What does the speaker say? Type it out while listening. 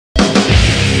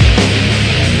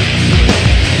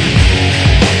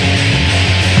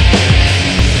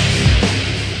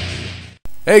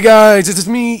Hey guys, it is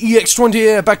me, EX20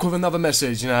 here, back with another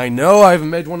message. And I know I haven't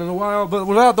made one in a while, but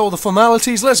without all the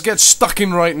formalities, let's get stuck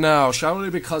in right now, shall we?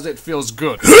 Because it feels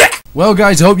good. Well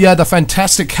guys, I hope you had a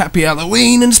fantastic happy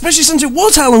Halloween, and especially since it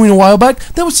was Halloween a while back,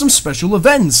 there were some special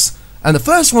events. And the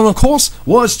first one, of course,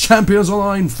 was Champions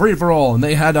Online Free-for-All, and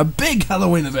they had a big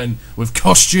Halloween event with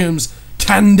costumes,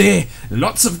 candy,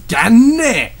 lots of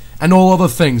candy, and all other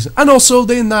things. And also,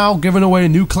 they're now giving away a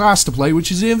new class to play,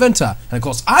 which is the Inventor. And of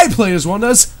course, I play as one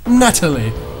as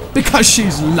Natalie, because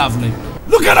she's lovely.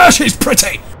 Look at her, she's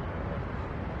pretty!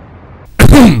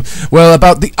 Well,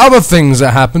 about the other things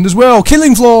that happened as well,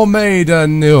 Killing Floor made a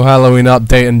new Halloween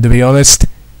update, and to be honest,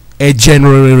 it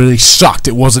generally really sucked.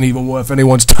 It wasn't even worth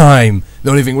anyone's time.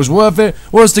 The only thing that was worth it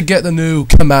was to get the new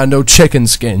Commando chicken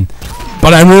skin.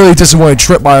 But I'm really disappointed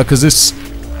Tripwire because this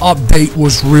update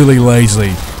was really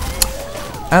lazy.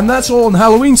 And that's all on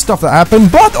Halloween stuff that happened,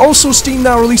 but also Steam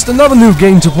now released another new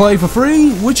game to play for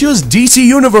free, which is DC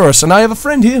Universe, and I have a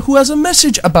friend here who has a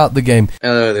message about the game.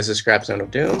 Hello, this is Scrap Zone of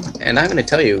Doom, and I'm going to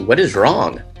tell you what is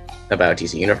wrong about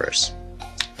DC Universe.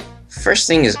 First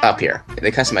thing is up here.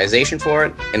 The customization for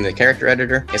it in the character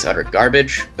editor is utter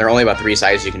garbage. There are only about 3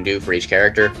 sizes you can do for each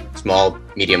character, small,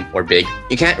 medium, or big.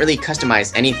 You can't really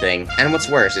customize anything, and what's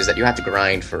worse is that you have to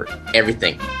grind for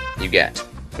everything you get,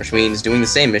 which means doing the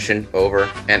same mission over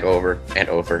and over and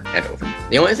over and over.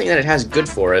 The only thing that it has good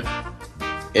for it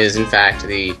is, in fact,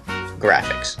 the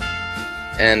graphics.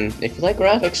 And if you like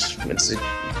graphics, it's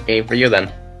a game for you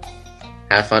then.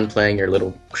 Have fun playing your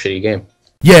little shitty game.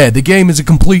 Yeah, the game is a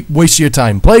complete waste of your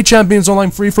time. Play Champions Online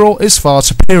Free-for-All is far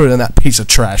superior than that piece of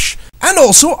trash. And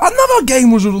also, another game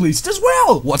was released as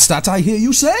well! What's that I hear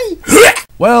you say?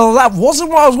 Well, that wasn't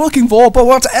what I was looking for, but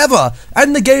whatever.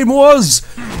 And the game was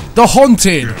The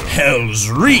Haunted Hell's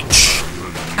Reach.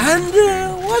 And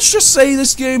let's just say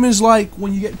this game is like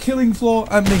when you get Killing Floor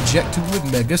and injected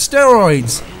with mega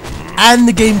steroids. And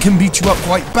the game can beat you up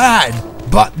quite bad.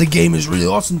 But the game is really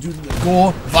awesome due to the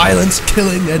gore, violence,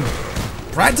 killing, and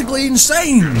practically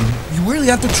insane. You really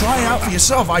have to try it out for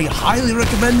yourself. I highly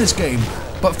recommend this game.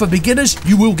 But for beginners,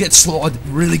 you will get slaughtered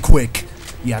really quick.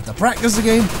 You have to practice the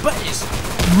game, but it's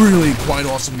really quite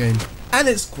an awesome game. And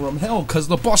it's from hell, because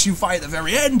the boss you fight at the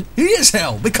very end, he is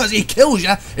hell, because he kills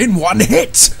you in one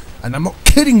hit. And I'm not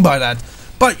kidding by that.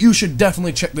 But you should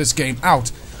definitely check this game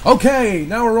out. Okay,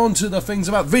 now we're on to the things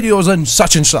about videos and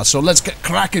such, so let's get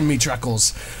cracking, me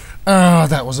treckles. Ah,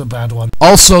 that was a bad one.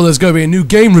 Also, there's going to be a new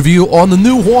game review on the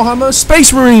new Warhammer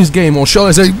Space Marines game, or shall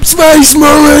I say, Space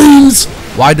Marines!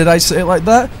 Why did I say it like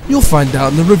that? You'll find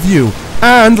out in the review.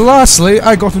 And lastly,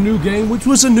 I got a new game, which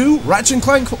was a new Ratchet &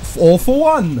 Clank All for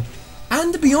One.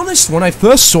 And to be honest, when I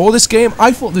first saw this game,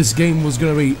 I thought this game was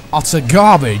going to be utter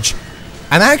garbage.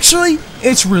 And actually,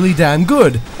 it's really damn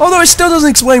good. Although it still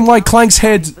doesn't explain why Clank's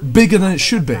head's bigger than it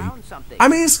should be. I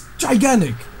mean, it's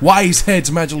gigantic. Why his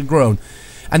head's magically grown.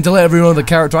 And to let everyone know, the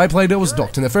character I played was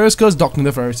Dr. Nefarious, because Dr.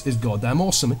 Nefarious is goddamn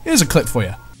awesome. Here's a clip for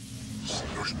you.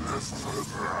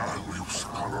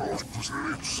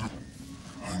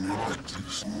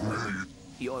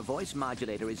 Your voice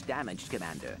modulator is damaged,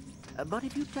 Commander. But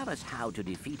if you tell us how to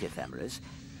defeat Ephemeris,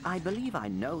 I believe I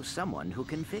know someone who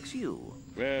can fix you.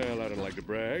 Well, I don't like to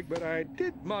brag, but I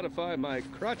did modify my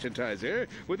crotchetizer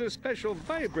with a special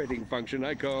vibrating function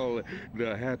I call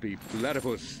the Happy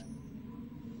Platypus.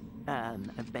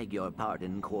 Beg your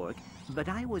pardon, Quark, but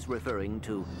I was referring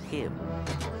to him.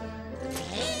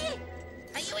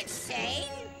 Are you insane?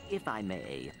 If I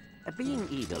may, being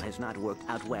evil has not worked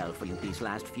out well for you these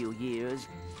last few years.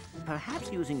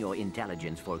 Perhaps using your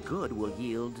intelligence for good will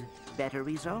yield better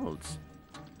results.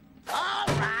 All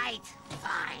right,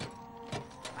 fine.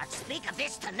 But speak of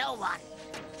this to no one.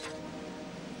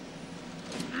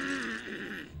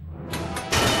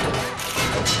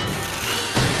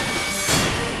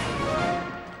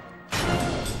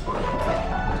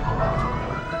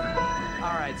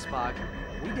 Spock,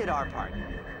 we did our part.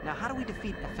 Now how do we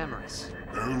defeat Ephemeris?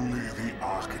 Only the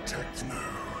Architect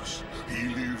knows. He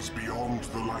lives beyond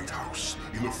the lighthouse,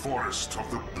 in the forest of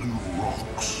the Blue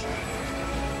Rocks.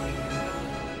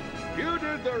 You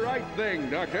did the right thing,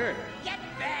 Doctor. Get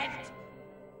bent!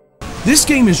 This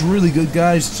game is really good,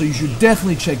 guys, so you should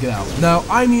definitely check it out. Now,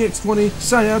 I'm EX20,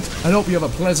 sign out, and hope you have a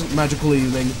pleasant, magical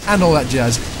evening, and all that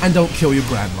jazz, and don't kill your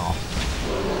grandma.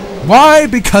 Why?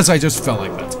 Because I just felt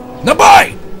like that. Now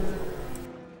bye!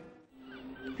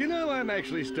 You know, I'm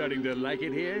actually starting to like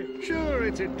it here. Sure,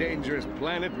 it's a dangerous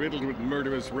planet riddled with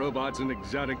murderous robots and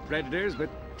exotic predators,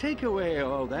 but take away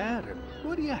all that, and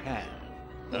what do you have?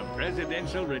 A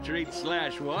presidential retreat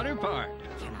 / water park.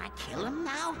 Can I kill him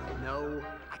now? No.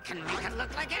 I can make it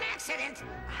look like an accident.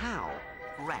 How?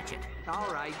 Ratchet.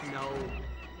 All right, no.